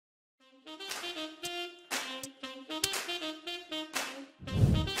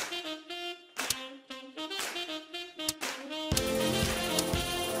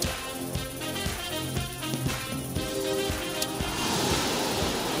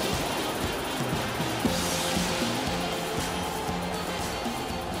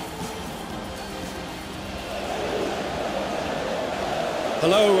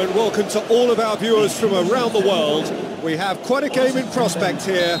Hello and welcome to all of our viewers from around the world. We have quite a game in prospect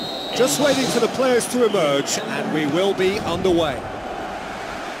here, just waiting for the players to emerge, and we will be underway.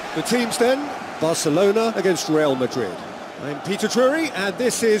 The teams then, Barcelona against Real Madrid. I'm Peter Drury and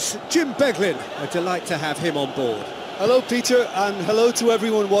this is Jim Beglin. A delight to have him on board. Hello Peter, and hello to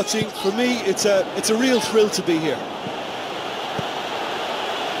everyone watching. For me, it's a real thrill to be here.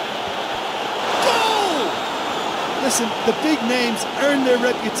 Listen, the big names earn their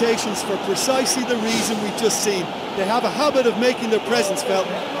reputations for precisely the reason we've just seen. They have a habit of making their presence felt,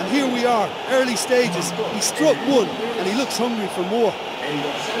 and here we are, early stages. He struck one, and he looks hungry for more.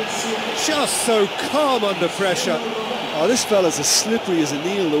 Just so calm under pressure. Oh, this fella's as slippery as a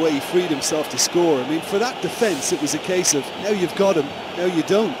needle the way he freed himself to score. I mean, for that defence, it was a case of, now you've got him, now you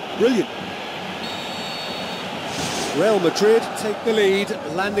don't. Brilliant. Real Madrid take the lead,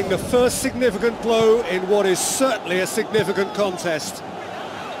 landing the first significant blow in what is certainly a significant contest.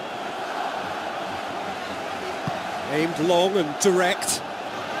 Aimed long and direct.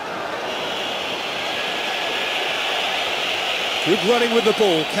 Good running with the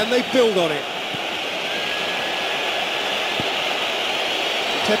ball. Can they build on it?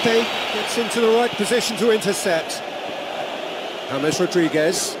 Pepe gets into the right position to intercept. James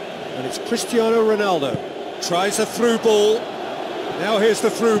Rodriguez, and it's Cristiano Ronaldo. Tries a through ball. Now here's the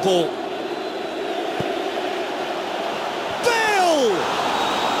through ball. Bale!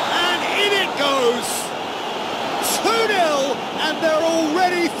 And in it goes! 2-0, and they're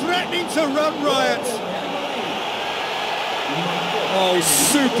already threatening to run riot. Oh,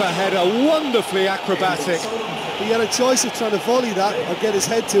 super header, wonderfully acrobatic. He had a choice of trying to volley that or get his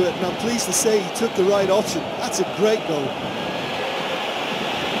head to it, and I'm pleased to say he took the right option. That's a great goal.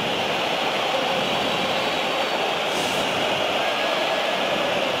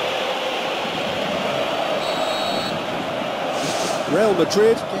 Real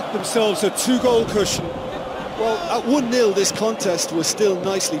Madrid get themselves a 2-goal cushion. Well, at 1-0 this contest was still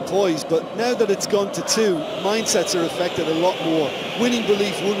nicely poised, but now that it's gone to 2, mindsets are affected a lot more. Winning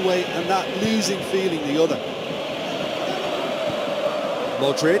belief one way and that losing feeling the other.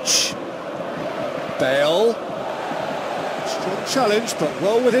 Modric. Bale. Strong challenge, but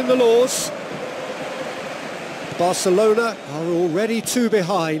well within the laws. Barcelona are already 2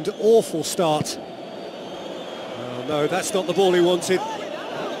 behind. Awful start. Oh no, that's not the ball he wanted.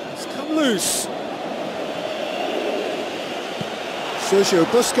 It's come loose. Sergio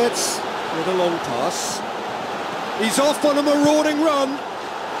Busquets with a long pass. He's off on a marauding run.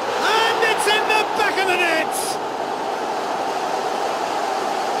 And it's in the back of the net!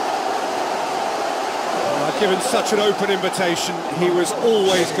 Oh, given such an open invitation, he was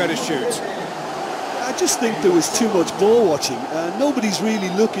always going to shoot. I just think there was too much ball watching. Nobody's really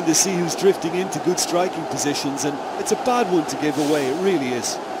looking to see who's drifting into good striking positions, and it's a bad one to give away, it really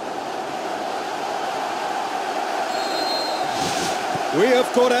is. We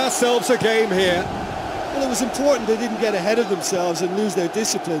have got ourselves a game here. Well, it was important they didn't get ahead of themselves and lose their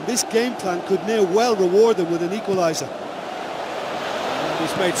discipline. This game plan could now well reward them with an equaliser.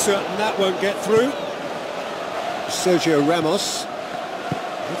 He's made certain that won't get through. Sergio Ramos.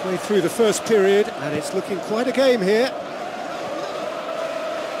 Midway through the first period, and it's looking quite a game here.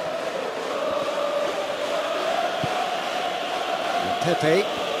 And Pepe.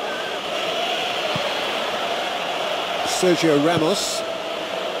 Sergio Ramos.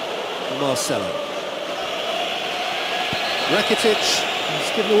 And Marcelo. Rakitic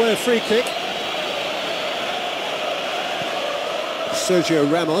has given away a free kick.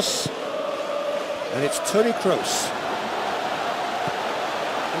 Sergio Ramos. And it's Toni Kroos.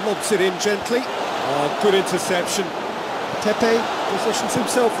 Lobs it in gently. Oh, good interception. Pepe positions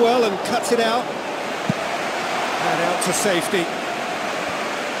himself well and cuts it out. And out to safety.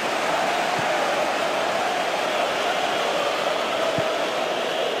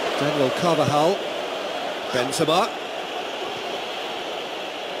 Daniel Carvajal. Benzema.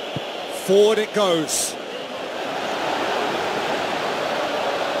 Forward it goes.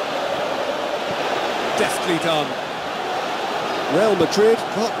 Deftly done. Real Madrid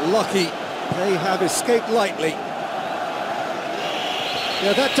got lucky. They have escaped lightly.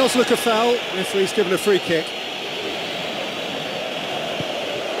 Yeah, that does look a foul. Referee's given a free kick.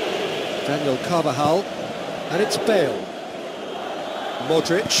 Daniel Carvajal. And it's Bale.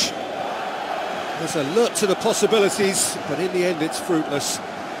 Modric. There's alert to the possibilities, but in the end it's fruitless.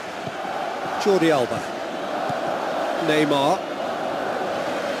 Jordi Alba. Neymar.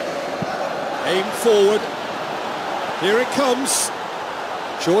 Aim forward. Here it comes.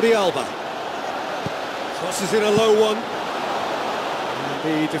 Jordi Alba. Crosses in a low one.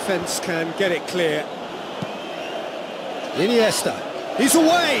 And the defence can get it clear. Iniesta. He's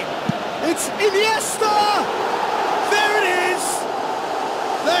away. It's Iniesta. There it is.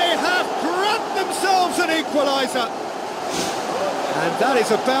 They have grabbed themselves an equaliser. And that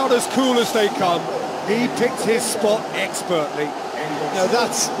is about as cool as they come. He picked his spot expertly. Now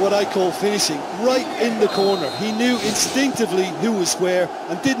that's what I call finishing, right in the corner. He knew instinctively who was where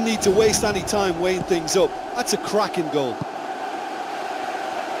and didn't need to waste any time weighing things up. That's a cracking goal.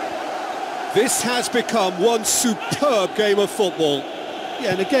 This has become one superb game of football.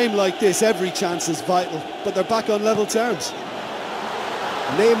 Yeah, in a game like this, every chance is vital, but they're back on level terms.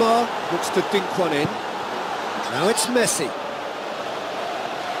 Neymar looks to dink one in. Now it's Messi.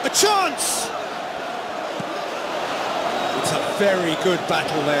 A chance! It's a very good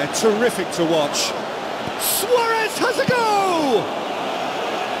battle there, terrific to watch. Suarez has a go!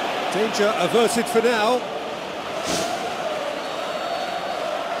 Danger averted for now.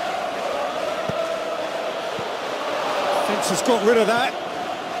 Fence has got rid of that.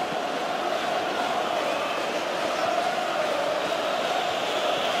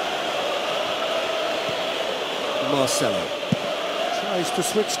 Marcelo tries to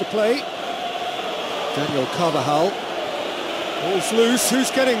switch the play. Daniel Carvajal. Ball's loose, who's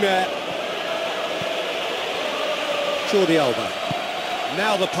getting there? Jordi Alba.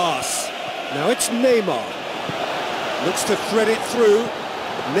 Now the pass. Now it's Neymar. Looks to thread it through.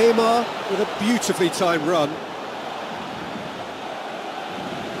 Neymar with a beautifully timed run.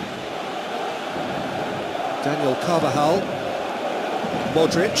 Daniel Carvajal.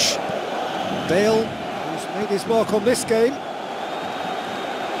 Modric. Bale, who's made his mark on this game.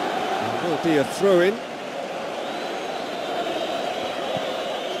 There will be a throw-in.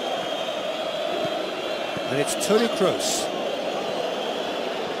 And it's Toni Kroos.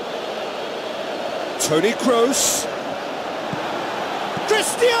 Toni Kroos.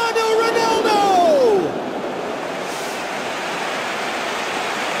 Cristiano Ronaldo!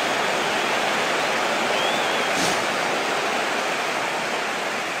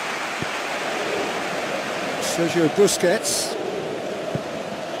 Sergio Busquets.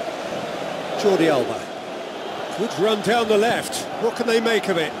 Jordi Alba. Good run down the left. What can they make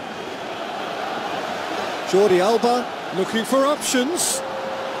of it? Jordi Alba looking for options.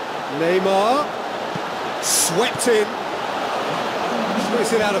 Neymar swept in.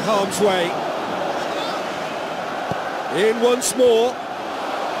 Plays it out of harm's way. In once more.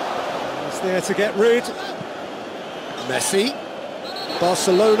 He's there to get rid. Messi.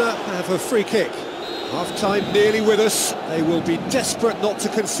 Barcelona have a free kick. Half-time nearly with us. They will be desperate not to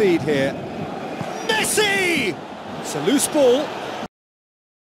concede here. Messi! It's a loose ball.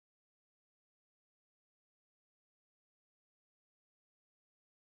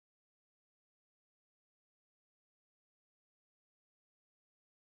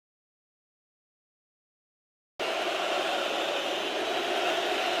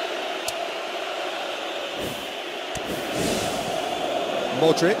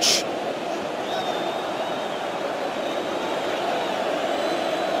 Modric.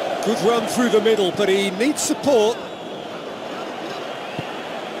 Good run through the middle, but he needs support.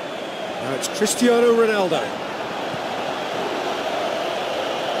 Now it's Cristiano Ronaldo.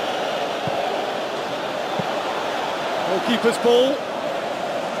 Goalkeeper's ball.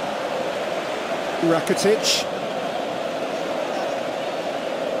 Rakitic.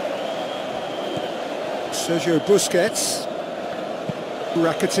 Sergio Busquets.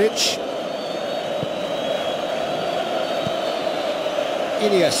 Rakitic.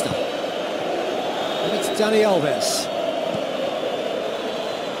 Iniesta. And it's Dani Alves.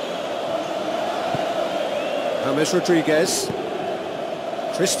 James Rodriguez.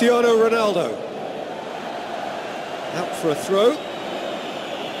 Cristiano Ronaldo. Out for a throw.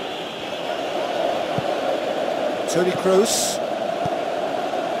 Toni Kroos.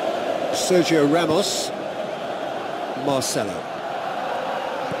 Sergio Ramos. Marcelo.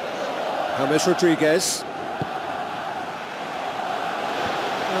 James Rodriguez.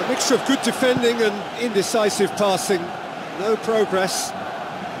 A mixture of good defending and indecisive passing. No progress.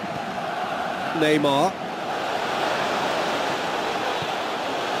 Neymar.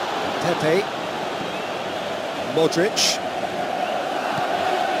 Pepe. Modric.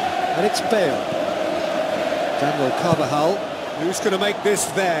 And it's Bale. Daniel Carvajal. Who's going to make this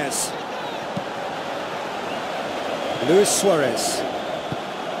theirs? Luis Suarez.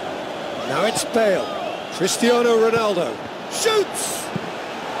 Now it's Bale. Cristiano Ronaldo. Shoots!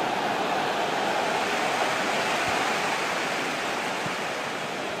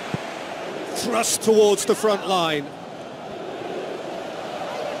 Thrust towards the front line.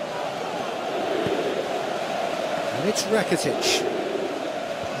 And it's Rakitic.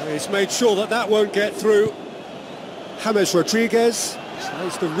 He's made sure that that won't get through. James Rodriguez.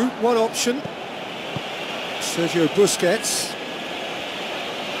 Tries the route one option. Sergio Busquets.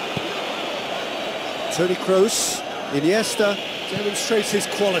 Toni Kroos. Iniesta demonstrates his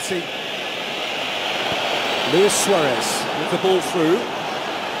quality. Luis Suarez with the ball through.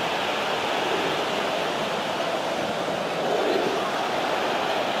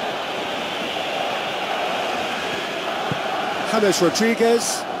 James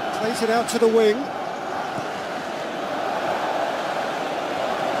Rodriguez plays it out to the wing.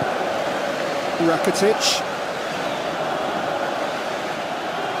 Rakitic.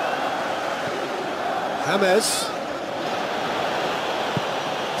 James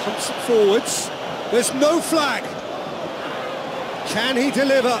pumps it forwards. There's no flag. Can he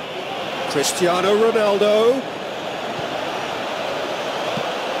deliver? Cristiano Ronaldo.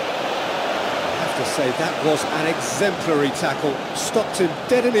 I have to say that was an exemplary tackle. Stopped him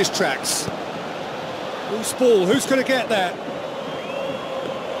dead in his tracks. Loose ball, who's going to get that?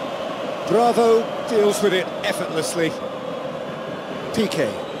 Bravo deals with it effortlessly.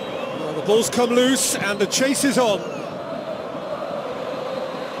 Piqué. Well, the ball's come loose and the chase is on.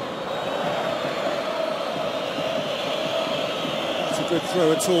 Not a good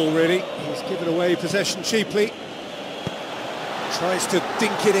throw at all, really. He's given away possession cheaply. Tries to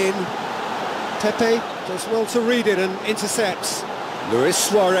dink it in. Pepe does well to read it and intercepts. Luis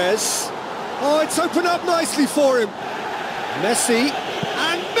Suarez. Oh, it's opened up nicely for him. Messi.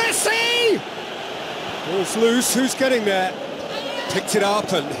 And Messi! Ball's loose, who's getting there? Picked it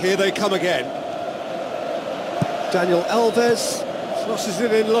up and here they come again. Daniel Alves crosses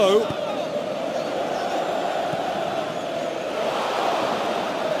it in low.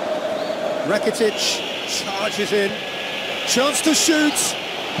 Rakitic charges in. Chance to shoot.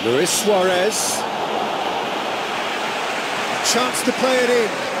 Luis Suarez. Chance to play it in.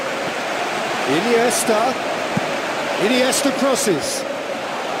 Iniesta crosses.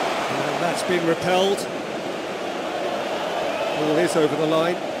 And that's been repelled. Ball is over the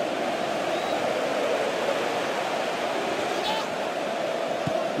line.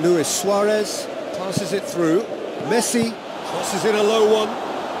 Luis Suarez passes it through. Messi crosses in a low one.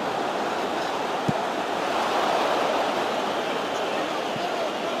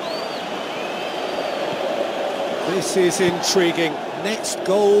 This is intriguing. Next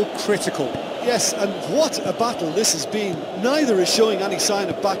goal critical. Yes, and what a battle this has been. Neither is showing any sign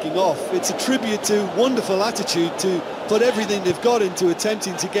of backing off. It's a tribute to wonderful attitude to put everything they've got into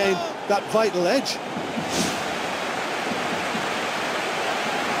attempting to gain that vital edge.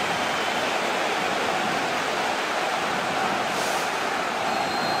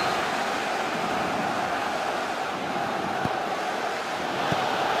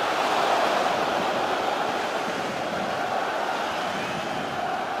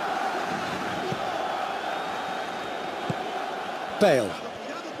 Bale.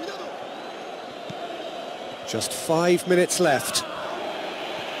 Just 5 minutes left.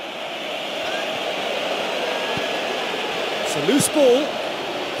 It's a loose ball.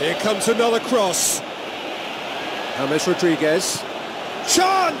 Here comes another cross. James Rodriguez.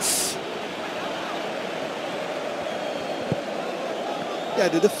 Chance! Yeah,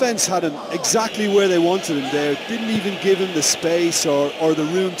 the defence had him exactly where they wanted him there. Didn't even give him the space or the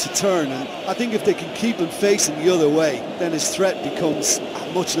room to turn. And I think if they can keep him facing the other way, then his threat becomes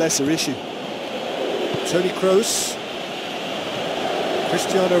a much lesser issue. Toni Kroos.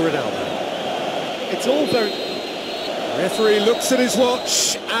 Cristiano Ronaldo. It's all very... Referee looks at his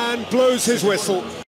watch and blows his whistle.